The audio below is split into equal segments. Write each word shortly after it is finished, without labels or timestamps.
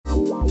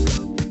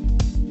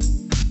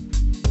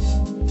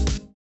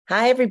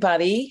Hi,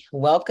 everybody.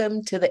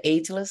 Welcome to the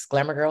Ageless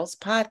Glamour Girls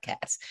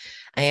podcast.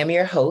 I am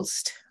your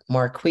host,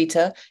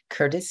 Marquita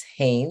Curtis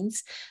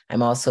Haynes.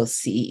 I'm also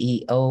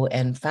CEO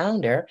and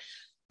founder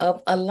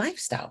of a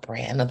lifestyle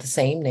brand of the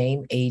same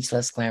name,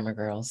 Ageless Glamour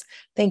Girls.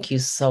 Thank you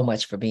so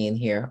much for being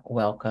here.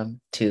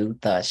 Welcome to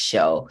the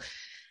show.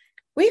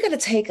 We're going to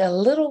take a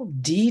little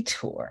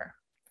detour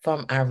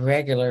from our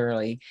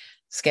regularly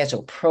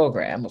scheduled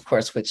program, of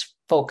course, which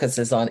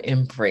focuses on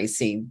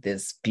embracing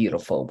this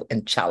beautiful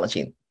and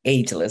challenging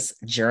ageless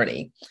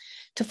journey,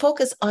 to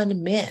focus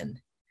on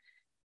men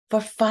for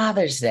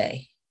Father's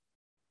Day.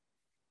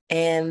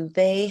 And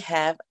they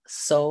have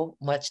so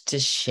much to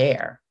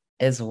share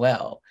as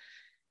well.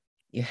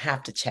 You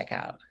have to check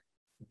out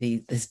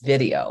this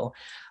video,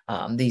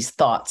 these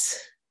thoughts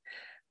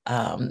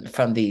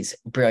from these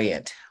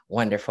brilliant,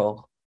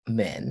 wonderful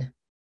men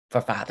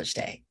for Father's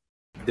Day.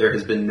 There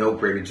has been no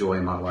greater joy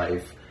in my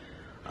life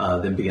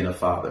than being a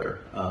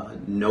father.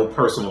 No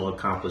personal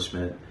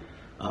accomplishment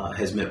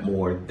has meant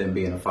more than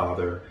being a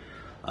father.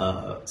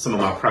 Some of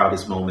my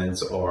proudest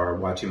moments are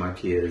watching my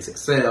kids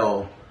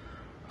excel,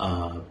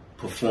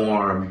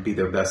 perform, be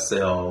their best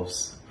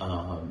selves.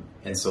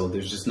 And so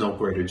there's just no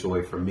greater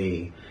joy for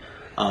me.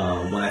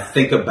 When I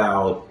think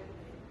about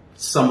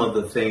some of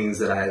the things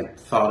that I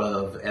thought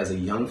of as a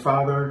young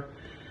father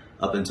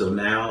up until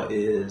now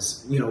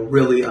is,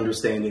 really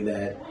understanding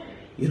that,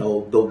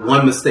 the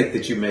one mistake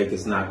that you make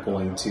is not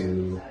going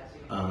to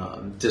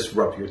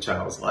disrupt your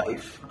child's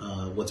life.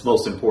 What's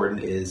most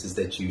important is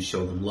that you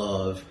show them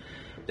love,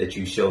 that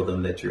you show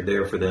them that you're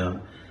there for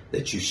them,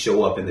 that you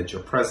show up and that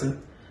you're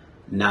present,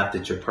 not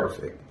that you're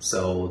perfect.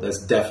 So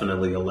that's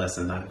definitely a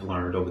lesson I've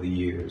learned over the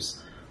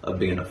years of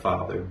being a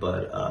father.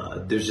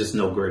 But there's just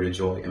no greater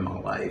joy in my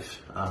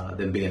life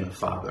than being a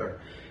father.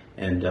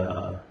 And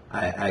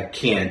I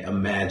can't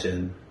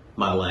imagine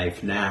my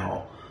life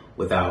now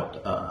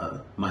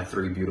without my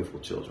three beautiful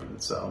children.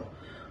 So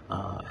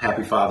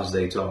happy Father's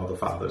Day to all the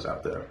fathers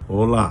out there.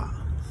 Hola.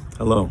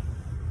 Hello.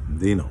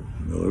 Dino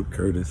Miller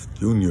Curtis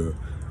Jr.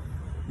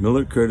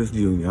 Miller Curtis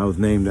Jr. I was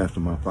named after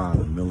my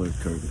father, Miller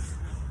Curtis.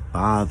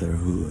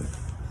 Fatherhood.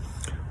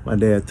 My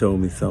dad told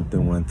me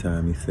something one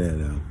time. He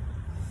said,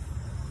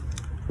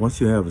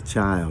 once you have a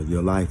child,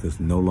 your life is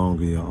no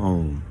longer your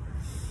own.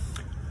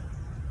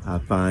 I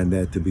find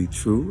that to be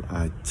true.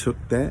 I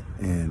took that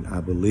and I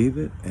believe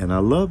it and I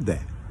love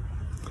that.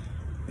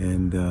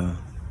 And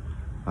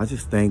I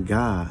just thank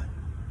God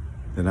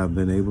that I've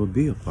been able to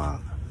be a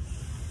father.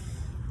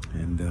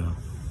 And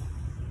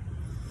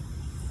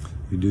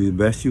you do your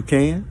best you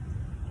can.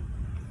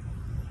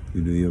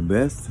 You do your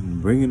best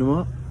in bringing them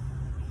up.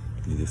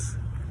 You just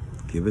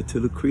give it to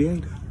the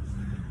Creator.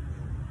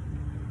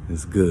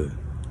 It's good.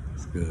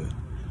 It's good.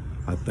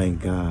 I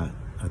thank God.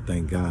 I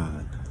thank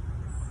God,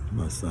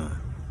 my son.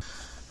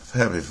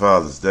 Happy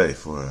Father's Day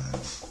for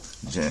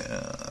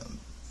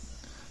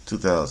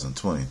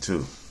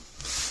 2022.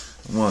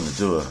 I wanted to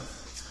do a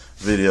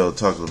video,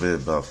 talk a little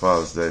bit about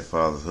Father's Day,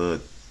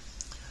 fatherhood.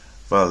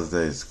 Father's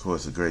Day is, of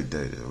course, a great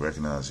day to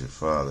recognize your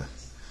father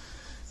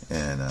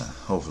and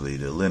hopefully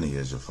the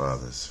lineage of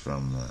fathers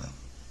from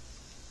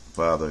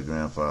father,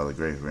 grandfather,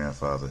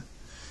 great-grandfather,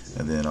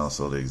 and then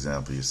also the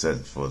example you're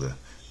setting for the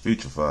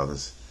future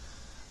fathers,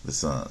 the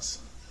sons.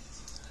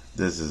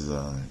 This is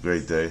a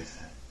great day.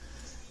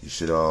 You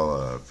should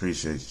all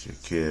appreciate your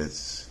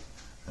kids.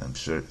 I'm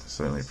sure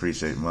certainly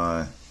appreciate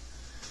mine,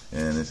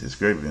 and it's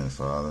great being a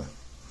father.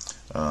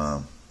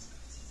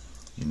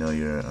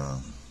 Your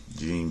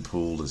gene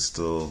pool is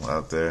still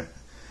out there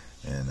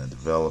and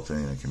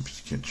developing and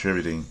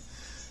contributing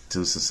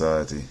to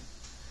society,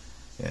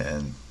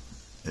 and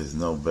there's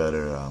no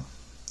better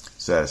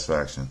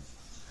satisfaction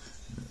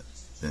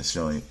than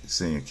seeing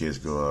your kids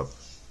grow up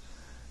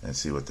and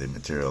see what they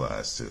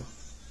materialize to.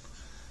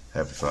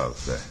 Happy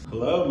Father's Day.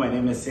 Hello, my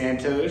name is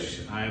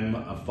Santosh. I'm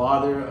a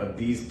father of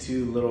these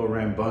two little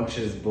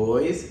rambunctious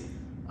boys.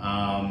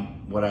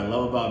 What I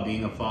love about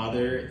being a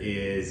father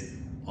is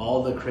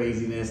all the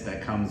craziness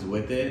that comes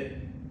with it.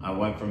 I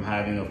went from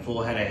having a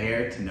full head of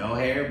hair to no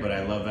hair, but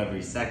I love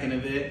every second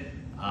of it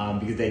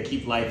because they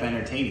keep life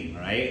entertaining,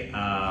 right?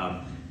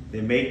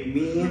 They make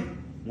me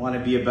want to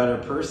be a better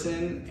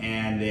person,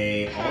 and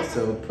they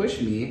also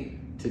push me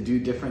to do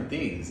different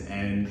things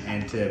and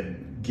to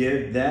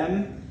give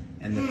them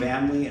and the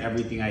family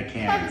everything I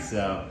can.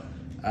 So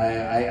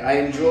I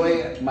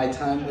enjoy my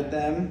time with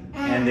them,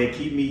 and they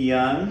keep me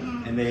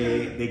young, and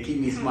they keep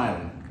me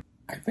smiling.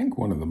 I think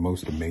one of the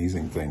most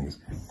amazing things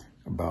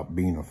about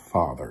being a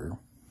father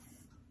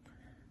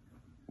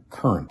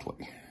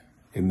currently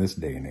in this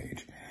day and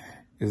age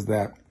is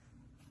that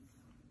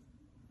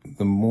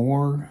the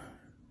more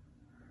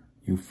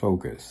you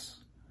focus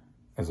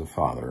as a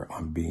father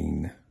on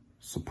being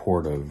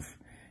supportive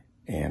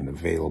and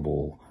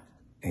available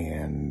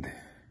and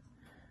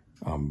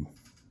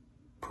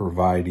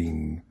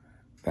providing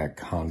that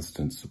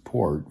constant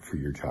support for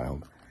your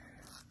child,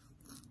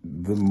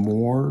 the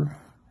more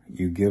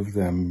you give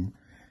them,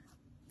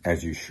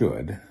 as you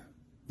should,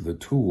 the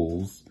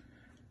tools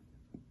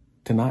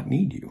to not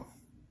need you.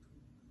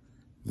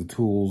 the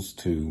tools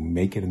to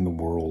make it in the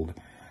world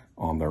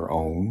on their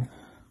own,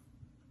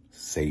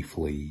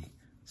 safely,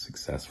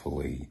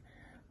 successfully,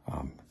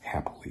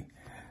 happily.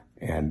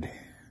 And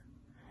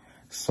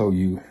so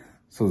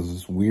there's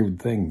this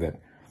weird thing that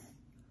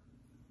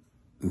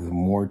the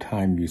more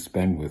time you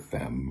spend with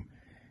them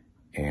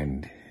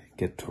and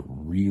get to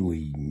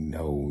really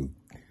know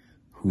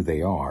who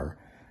they are,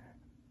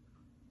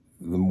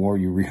 the more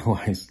you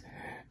realize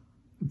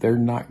they're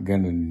not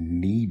going to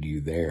need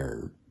you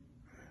there.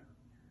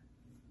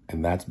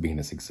 And that's being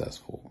a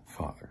successful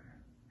father,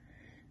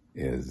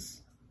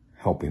 is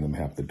helping them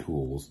have the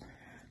tools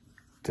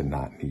to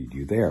not need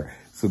you there.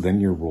 So then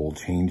your role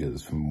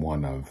changes from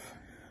one of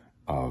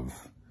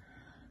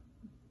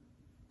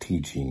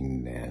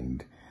teaching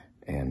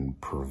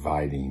and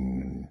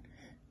providing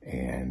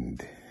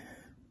and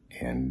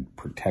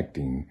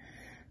protecting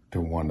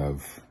to one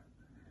of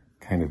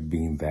kind of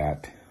being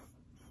that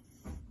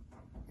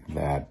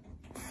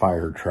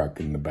fire truck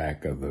in the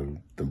back of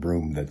the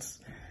room that's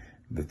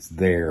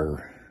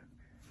there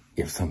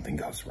if something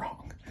goes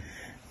wrong,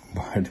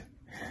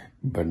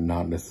 but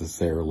not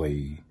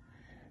necessarily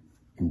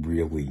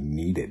really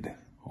needed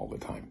all the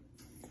time.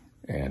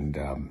 And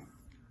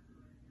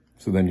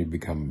so then you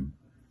become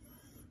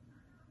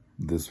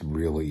this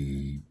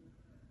really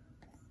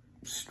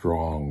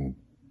strong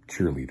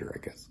cheerleader, I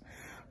guess.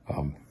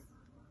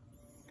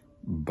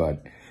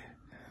 But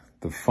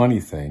the funny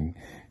thing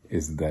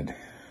is that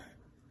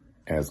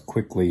as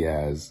quickly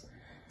as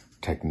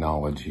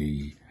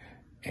technology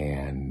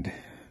and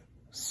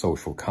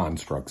social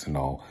constructs and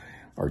all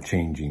are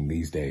changing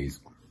these days,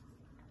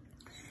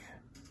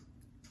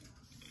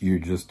 you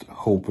just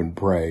hope and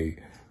pray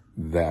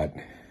that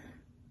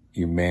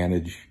you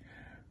manage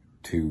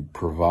to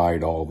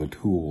provide all the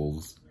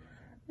tools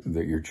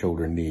that your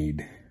children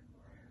need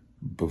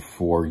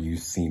before you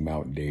seem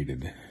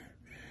outdated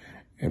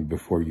and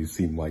before you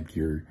seem like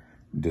you're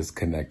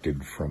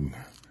disconnected from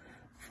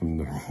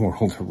the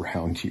world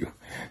around you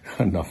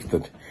enough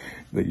that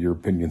your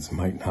opinions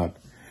might not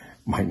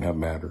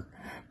matter.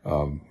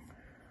 So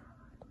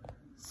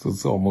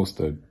it's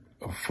almost a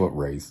foot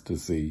race to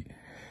see,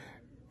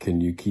 can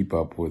you keep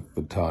up with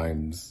the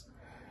times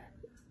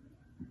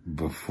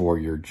before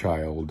your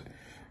child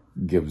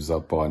gives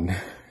up on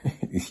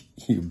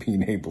you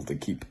being able to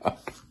keep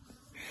up?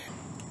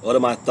 What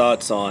are my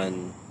thoughts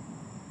on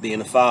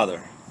being a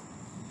father?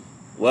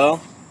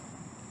 Well,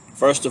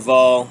 first of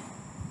all,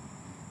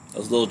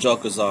 those little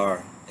jokers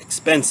are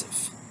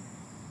expensive.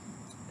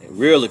 They're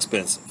real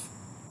expensive,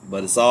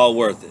 but it's all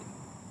worth it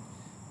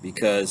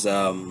because,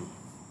 your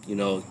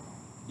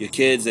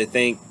kids, they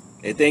think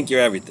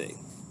you're everything.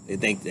 They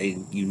think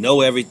you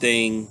know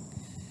everything,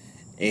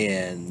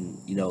 and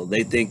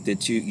they think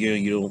that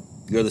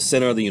you're the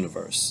center of the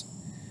universe.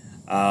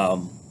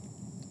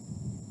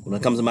 When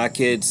it comes to my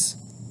kids,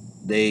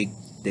 they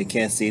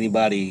can't see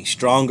anybody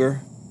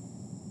stronger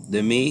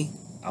than me.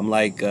 I'm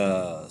like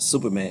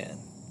Superman,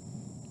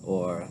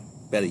 or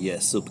better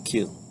yet, Super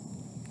Q.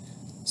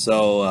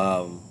 So,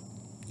 I'm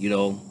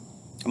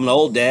an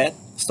old dad.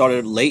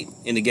 Started late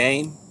in the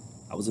game.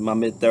 I was in my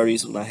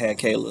mid-30s when I had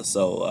Kayla.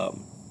 So,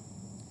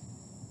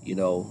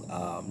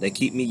 they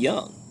keep me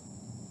young.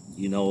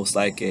 It's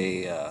like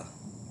a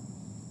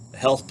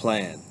health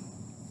plan,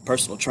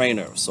 personal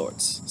trainer of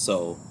sorts.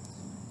 So,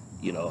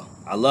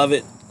 I love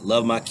it. I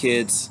love my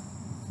kids.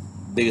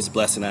 Biggest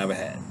blessing I ever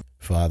had.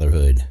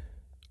 Fatherhood.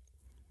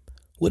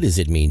 What does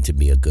it mean to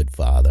be a good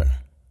father?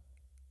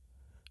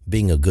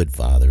 Being a good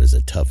father is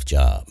a tough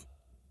job.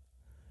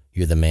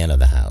 You're the man of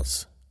the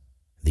house,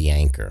 the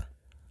anchor,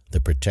 the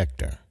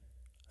protector,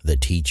 the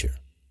teacher,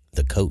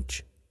 the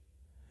coach.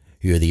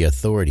 You're the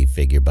authority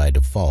figure by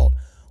default,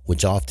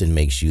 which often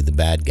makes you the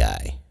bad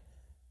guy.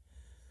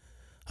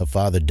 A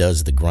father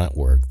does the grunt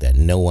work that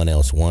no one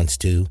else wants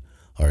to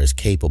or is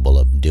capable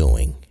of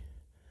doing.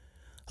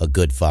 A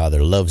good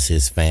father loves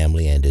his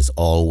family and is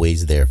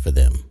always there for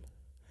them.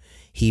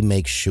 He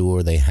makes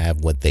sure they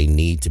have what they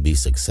need to be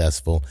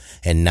successful,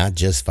 and not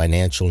just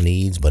financial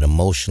needs, but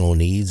emotional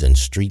needs and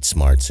street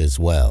smarts as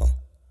well.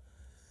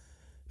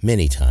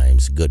 Many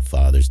times, good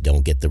fathers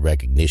don't get the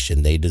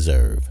recognition they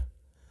deserve.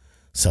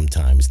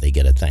 Sometimes they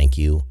get a thank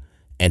you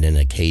and an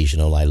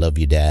occasional "I love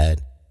you,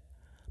 Dad,"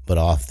 but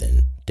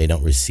often they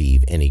don't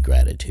receive any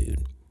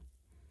gratitude.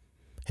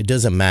 It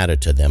doesn't matter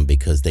to them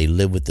because they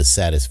live with the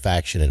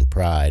satisfaction and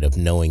pride of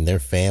knowing their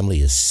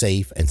family is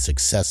safe and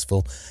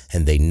successful,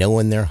 and they know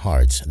in their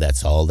hearts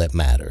that's all that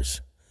matters,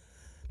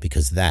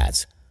 because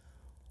that's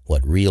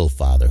what real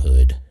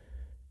fatherhood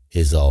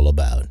is all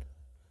about.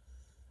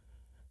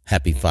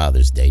 Happy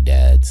Father's Day,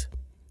 dads.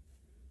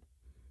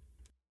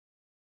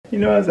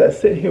 As I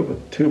sit here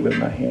with a tube in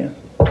my hand,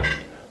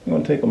 I'm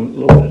going to take a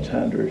little bit of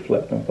time to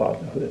reflect on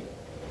fatherhood.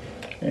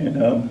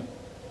 And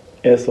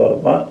as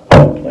I'm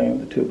playing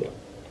the tuba,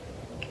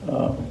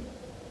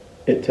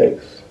 it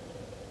takes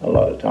a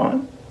lot of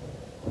time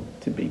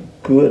to be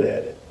good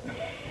at it.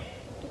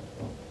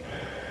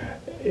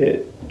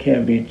 It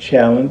can be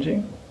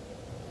challenging,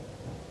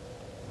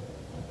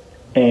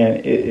 and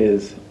it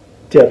is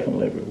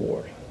definitely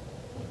rewarding.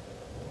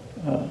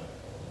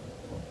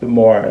 the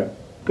more I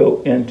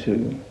go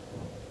into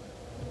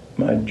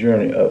my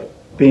journey of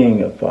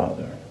being a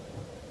father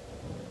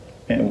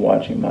and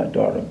watching my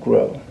daughter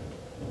grow,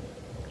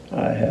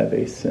 I have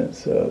a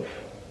sense of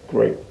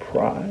great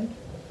pride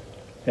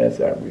as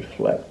I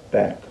reflect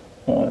back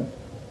on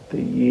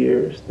the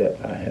years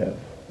that I have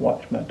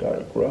watched my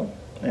daughter grow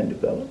and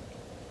develop.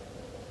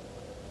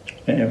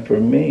 And for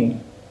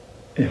me,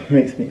 it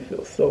makes me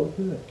feel so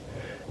good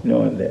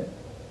knowing that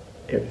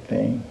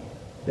everything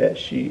that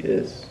she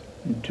is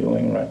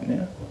doing right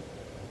now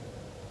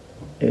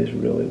is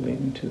really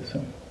leading to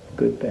some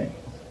good things.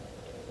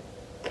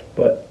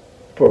 But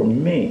for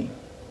me,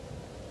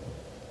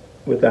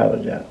 without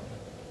a doubt,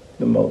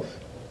 the most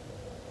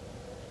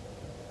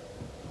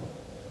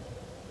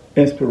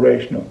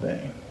inspirational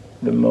thing,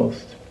 the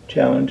most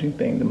challenging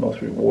thing, the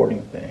most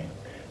rewarding thing,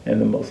 and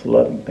the most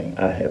loving thing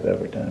I have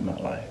ever done in my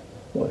life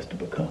was to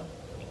become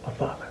a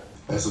father.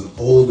 As an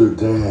older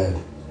dad,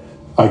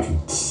 I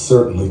can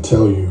certainly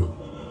tell you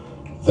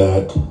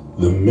that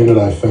the minute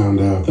I found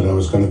out that I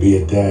was going to be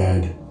a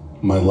dad,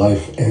 my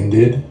life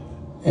ended,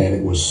 and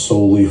it was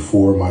solely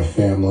for my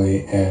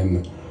family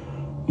and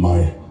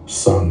my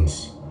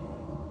sons.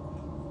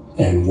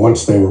 And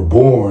once they were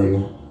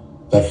born,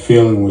 that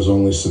feeling was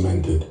only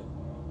cemented.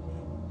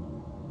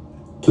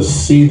 To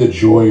see the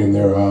joy in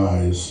their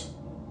eyes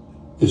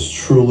is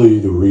truly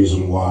the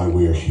reason why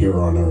we are here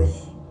on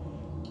earth.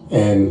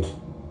 And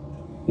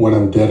when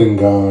I'm dead and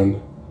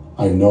gone,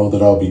 I know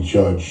that I'll be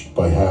judged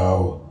by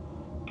how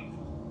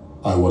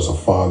I was a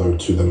father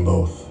to them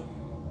both.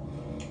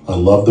 I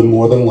love them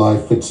more than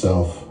life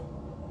itself,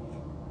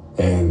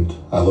 and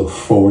I look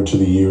forward to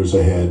the years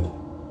ahead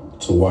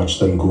to watch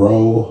them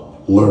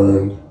grow,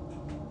 learn,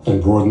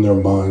 and broaden their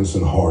minds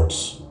and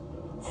hearts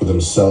for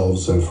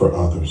themselves and for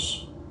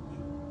others.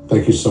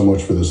 Thank you so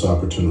much for this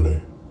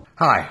opportunity.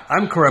 Hi,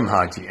 I'm Karem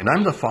Haji, and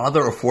I'm the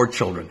father of 4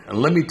 children. And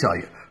let me tell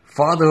you,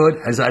 fatherhood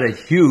has had a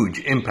huge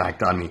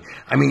impact on me.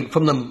 I mean,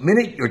 from the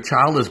minute your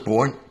child is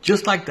born,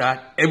 just like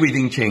that,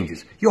 everything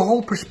changes. Your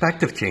whole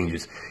perspective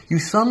changes. You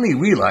suddenly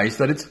realize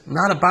that it's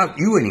not about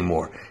you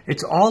anymore.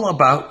 It's all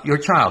about your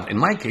child. In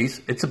my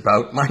case, it's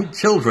about my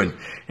children.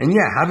 And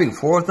yeah, having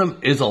 4 of them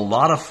is a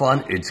lot of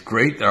fun. It's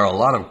great. There are a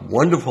lot of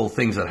wonderful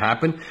things that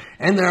happen,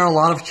 and there are a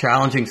lot of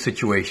challenging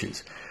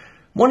situations.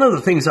 One of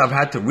the things I've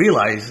had to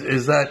realize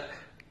is that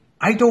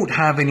I don't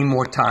have any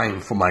more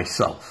time for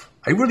myself.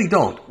 I really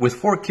don't. With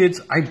 4 kids,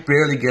 I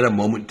barely get a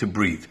moment to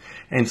breathe.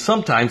 And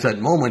sometimes that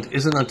moment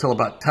isn't until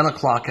about 10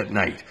 o'clock at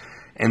night.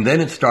 And then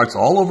it starts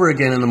all over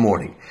again in the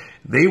morning.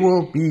 They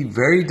will be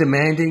very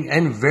demanding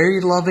and very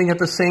loving at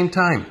the same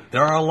time.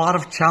 There are a lot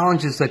of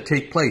challenges that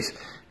take place.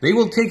 They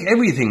will take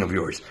everything of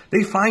yours.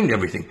 They find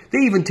everything. They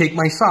even take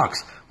my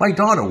socks. My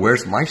daughter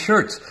wears my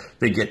shirts.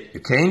 They get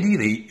your candy,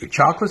 they eat your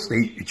chocolates, they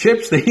eat your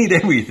chips, they eat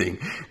everything.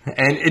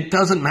 And it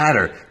doesn't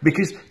matter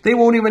because they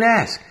won't even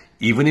ask.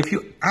 Even if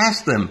you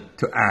ask them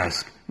to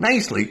ask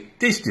nicely,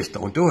 they just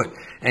don't do it.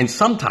 And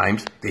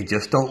sometimes they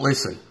just don't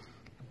listen.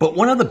 But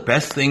one of the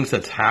best things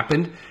that's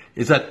happened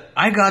is that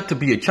I got to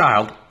be a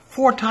child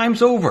 4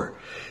 times over.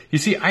 You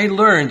see, I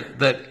learned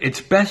that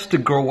it's best to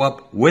grow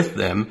up with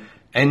them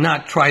and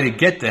not try to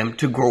get them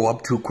to grow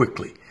up too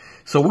quickly.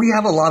 So we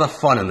have a lot of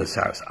fun in this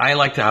house. I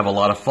like to have a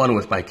lot of fun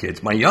with my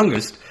kids. My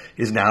youngest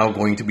is now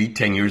going to be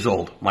 10 years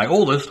old. My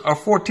oldest are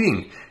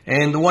 14,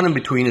 and the one in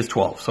between is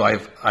 12. So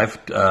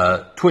I've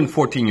twin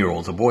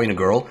 14-year-olds, a boy and a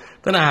girl.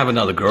 Then I have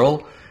another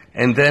girl,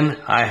 and then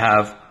I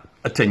have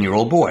a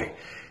 10-year-old boy.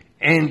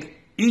 And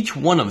each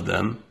one of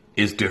them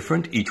is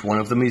different. Each one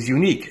of them is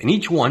unique, and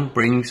each one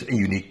brings a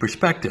unique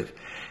perspective.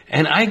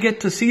 And I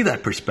get to see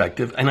that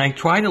perspective, and I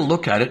try to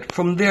look at it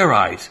from their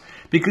eyes.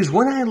 Because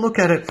when I look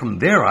at it from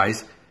their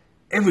eyes,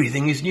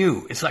 everything is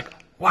new. It's like,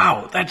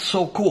 wow, that's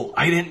so cool.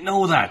 I didn't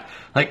know that.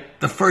 Like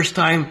the first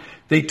time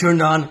they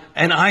turned on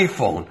an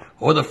iPhone,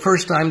 or the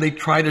first time they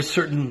tried a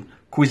certain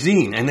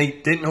cuisine and they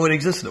didn't know it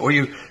existed, or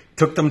you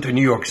took them to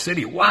New York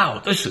City. Wow,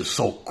 this is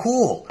so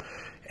cool.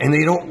 And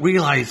they don't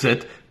realize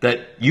that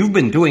you've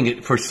been doing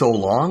it for so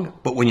long,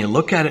 but when you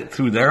look at it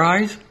through their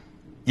eyes,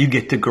 you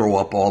get to grow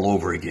up all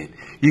over again.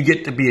 You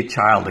get to be a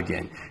child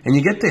again. And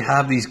you get to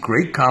have these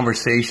great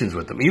conversations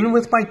with them. Even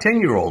with my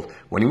 10-year-old,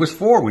 when he was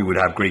 4, we would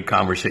have great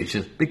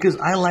conversations because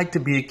I like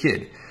to be a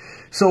kid.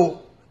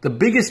 So the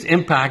biggest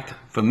impact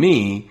for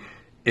me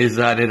is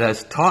that it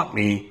has taught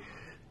me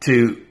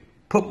to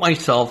put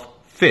myself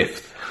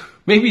 5th,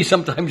 maybe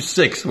sometimes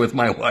 6th with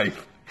my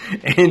wife,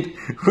 and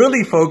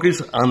really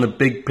focus on the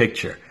big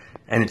picture.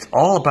 And it's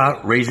all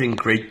about raising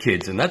great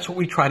kids. And that's what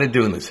we try to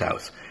do in this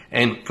house.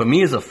 And for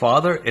me as a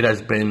father, it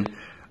has been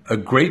a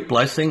great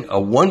blessing,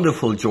 a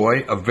wonderful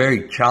joy, a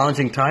very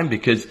challenging time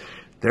because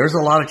there's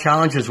a lot of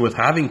challenges with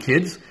having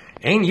kids.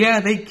 And yeah,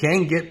 they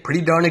can get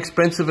pretty darn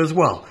expensive as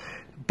well.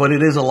 But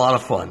it is a lot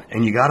of fun.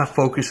 And you got to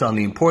focus on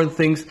the important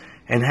things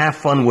and have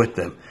fun with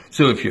them.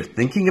 So if you're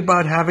thinking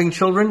about having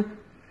children,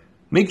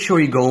 make sure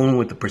you go in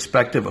with the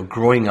perspective of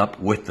growing up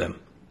with them.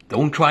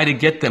 Don't try to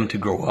get them to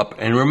grow up.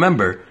 And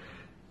remember,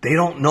 they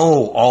don't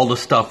know all the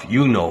stuff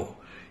you know.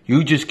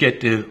 You just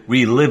get to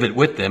relive it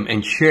with them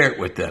and share it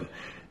with them.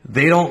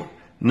 They don't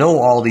know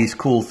all these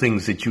cool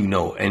things that you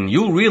know, and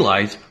you'll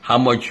realize how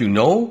much you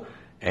know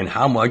and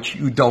how much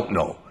you don't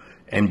know.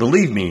 And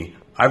believe me,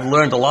 I've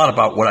learned a lot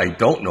about what I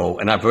don't know,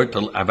 and I've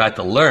had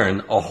to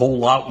learn a whole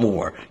lot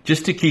more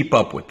just to keep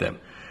up with them.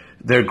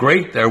 They're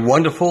great, they're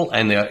wonderful,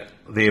 and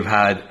they've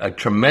had a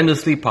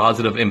tremendously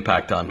positive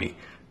impact on me.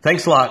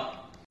 Thanks a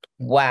lot.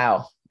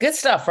 Wow. Good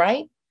stuff,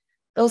 right?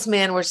 Those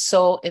men were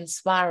so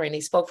inspiring.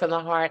 He spoke from the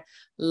heart.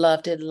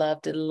 Loved it,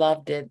 loved it,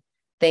 loved it.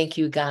 Thank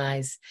you,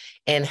 guys.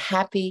 And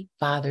happy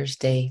Father's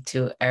Day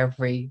to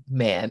every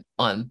man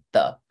on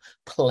the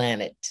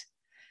planet.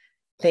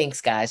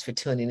 Thanks, guys, for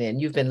tuning in.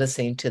 You've been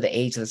listening to the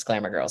Ageless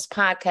Glamour Girls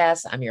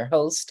podcast. I'm your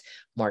host,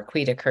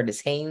 Marquita Curtis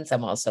Haynes.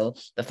 I'm also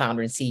the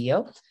founder and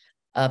CEO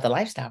of the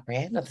lifestyle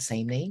brand of the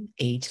same name,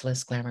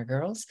 Ageless Glamour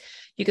Girls.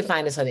 You can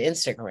find us on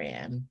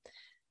Instagram,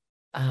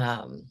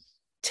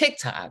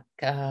 TikTok,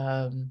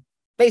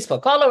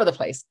 Facebook, all over the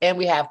place. And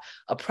we have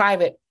a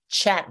private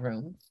chat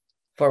room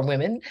for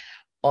women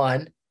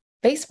on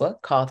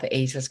Facebook called the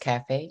Ageless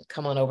Cafe.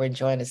 Come on over and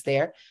join us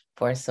there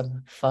for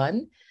some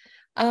fun.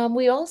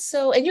 We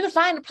also, and you can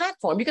find the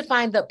platform. You can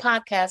find the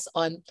podcast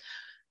on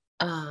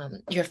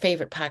your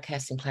favorite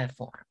podcasting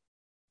platform.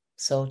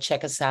 So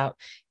check us out.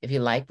 If you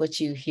like what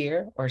you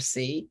hear or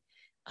see,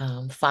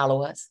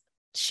 follow us,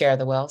 share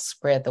the wealth,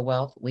 spread the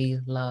wealth. We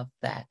love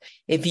that.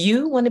 If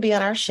you want to be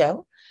on our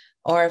show,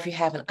 or if you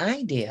have an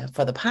idea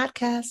for the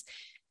podcast,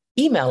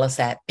 email us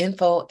at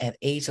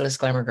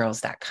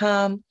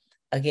info@agelessglamourgirls.com.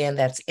 Again,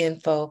 that's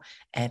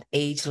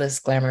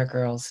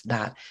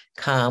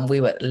info@agelessglamourgirls.com.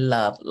 We would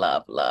love,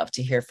 love, love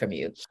to hear from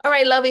you. All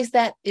right, lovies,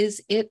 that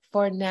is it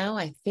for now.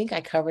 I think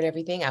I covered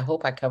everything. I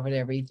hope I covered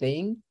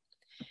everything.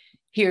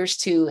 Here's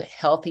to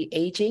healthy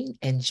aging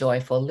and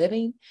joyful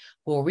living.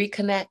 We'll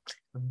reconnect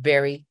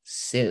very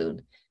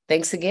soon.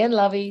 Thanks again,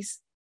 lovies.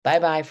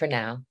 Bye-bye for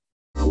now.